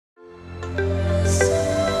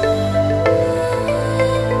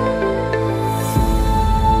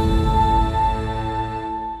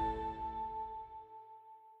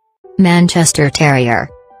Manchester Terrier.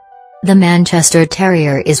 The Manchester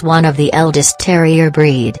Terrier is one of the eldest terrier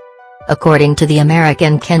breed. According to the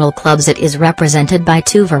American Kennel Clubs, it is represented by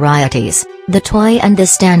two varieties, the toy and the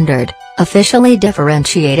standard, officially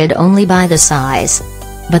differentiated only by the size.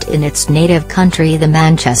 But in its native country, the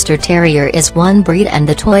Manchester Terrier is one breed and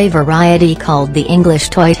the toy variety called the English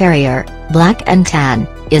Toy Terrier, black and tan,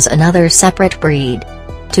 is another separate breed.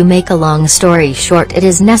 To make a long story short, it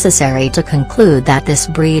is necessary to conclude that this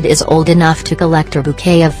breed is old enough to collect a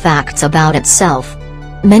bouquet of facts about itself.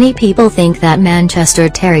 Many people think that Manchester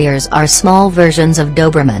Terriers are small versions of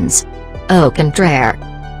Dobermans. Au contraire.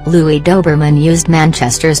 Louis Doberman used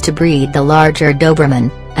Manchesters to breed the larger Doberman,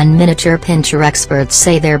 and miniature pinscher experts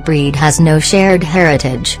say their breed has no shared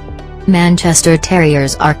heritage. Manchester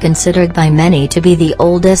Terriers are considered by many to be the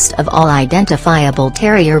oldest of all identifiable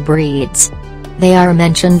terrier breeds. They are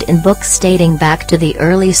mentioned in books dating back to the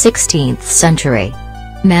early 16th century.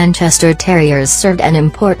 Manchester Terriers served an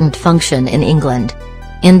important function in England.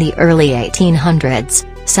 In the early 1800s,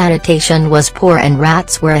 sanitation was poor and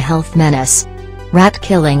rats were a health menace. Rat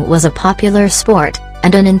killing was a popular sport,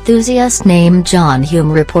 and an enthusiast named John Hume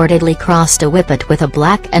reportedly crossed a whippet with a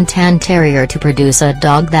black and tan terrier to produce a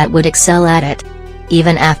dog that would excel at it.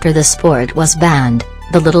 Even after the sport was banned,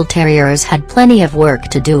 the little terriers had plenty of work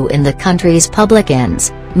to do in the country's public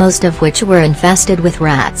inns, most of which were infested with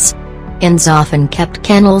rats. Inns often kept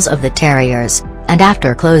kennels of the terriers, and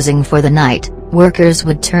after closing for the night, workers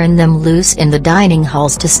would turn them loose in the dining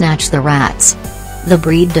halls to snatch the rats. The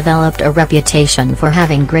breed developed a reputation for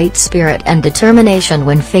having great spirit and determination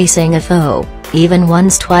when facing a foe, even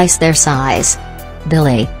ones twice their size.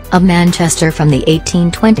 Billy, a Manchester from the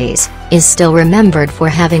 1820s, is still remembered for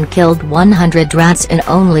having killed 100 rats in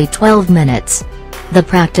only 12 minutes. The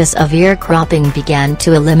practice of ear cropping began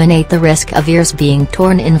to eliminate the risk of ears being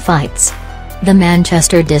torn in fights. The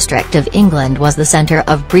Manchester district of England was the centre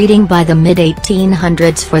of breeding by the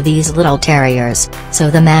mid-1800s for these little terriers,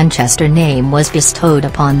 so the Manchester name was bestowed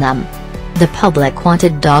upon them. The public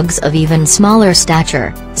wanted dogs of even smaller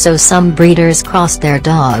stature, so some breeders crossed their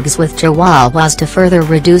dogs with Chihuahuas to further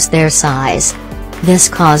reduce their size. This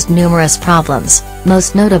caused numerous problems,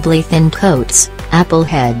 most notably thin coats, apple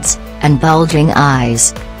heads, and bulging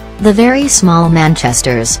eyes. The very small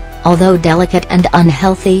Manchesters, although delicate and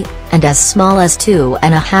unhealthy, and as small as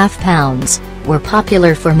 2.5 pounds, were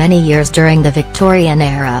popular for many years during the Victorian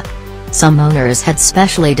era. Some owners had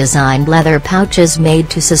specially designed leather pouches made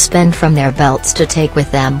to suspend from their belts to take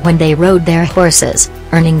with them when they rode their horses,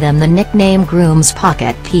 earning them the nickname groom's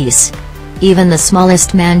pocket piece. Even the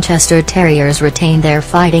smallest Manchester Terriers retained their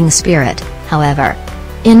fighting spirit, however.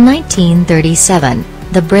 In 1937,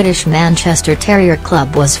 the British Manchester Terrier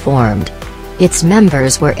Club was formed. Its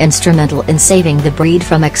members were instrumental in saving the breed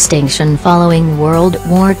from extinction following World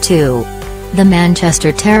War II. The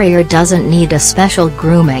Manchester Terrier doesn't need a special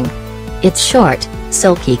grooming. Its short,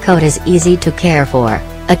 silky coat is easy to care for.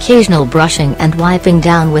 Occasional brushing and wiping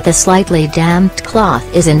down with a slightly damped cloth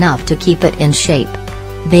is enough to keep it in shape.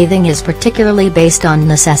 Bathing is particularly based on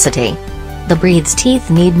necessity. The breed's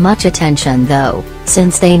teeth need much attention though,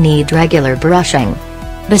 since they need regular brushing.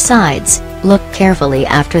 Besides, look carefully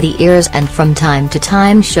after the ears and from time to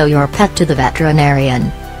time show your pet to the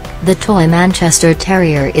veterinarian. The toy Manchester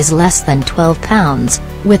Terrier is less than 12 pounds,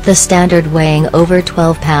 with the standard weighing over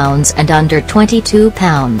 12 pounds and under 22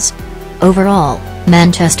 pounds. Overall,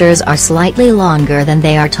 Manchesters are slightly longer than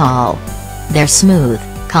they are tall. Their smooth,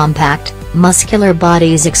 compact, muscular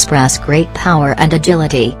bodies express great power and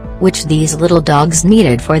agility, which these little dogs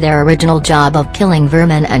needed for their original job of killing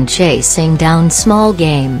vermin and chasing down small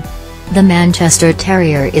game. The Manchester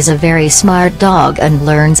Terrier is a very smart dog and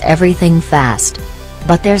learns everything fast.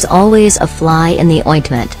 But there's always a fly in the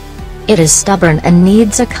ointment. It is stubborn and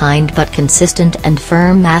needs a kind but consistent and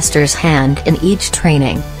firm master's hand in each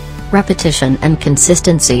training. Repetition and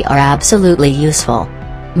consistency are absolutely useful.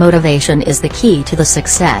 Motivation is the key to the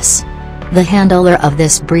success. The handler of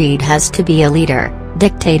this breed has to be a leader,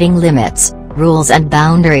 dictating limits, rules and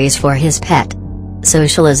boundaries for his pet.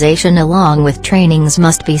 Socialization along with trainings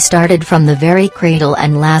must be started from the very cradle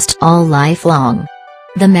and last all lifelong.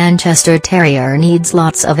 The Manchester Terrier needs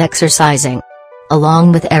lots of exercising.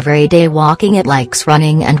 Along with everyday walking, it likes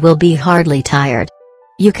running and will be hardly tired.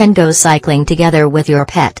 You can go cycling together with your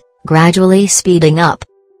pet, gradually speeding up.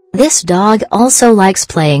 This dog also likes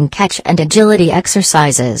playing catch and agility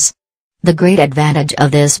exercises. The great advantage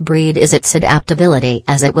of this breed is its adaptability,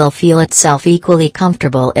 as it will feel itself equally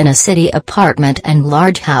comfortable in a city apartment and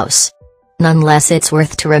large house. Nonetheless, it's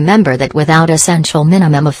worth to remember that without essential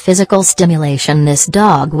minimum of physical stimulation, this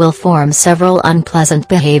dog will form several unpleasant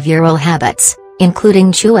behavioral habits,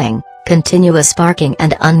 including chewing, continuous barking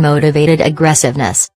and unmotivated aggressiveness.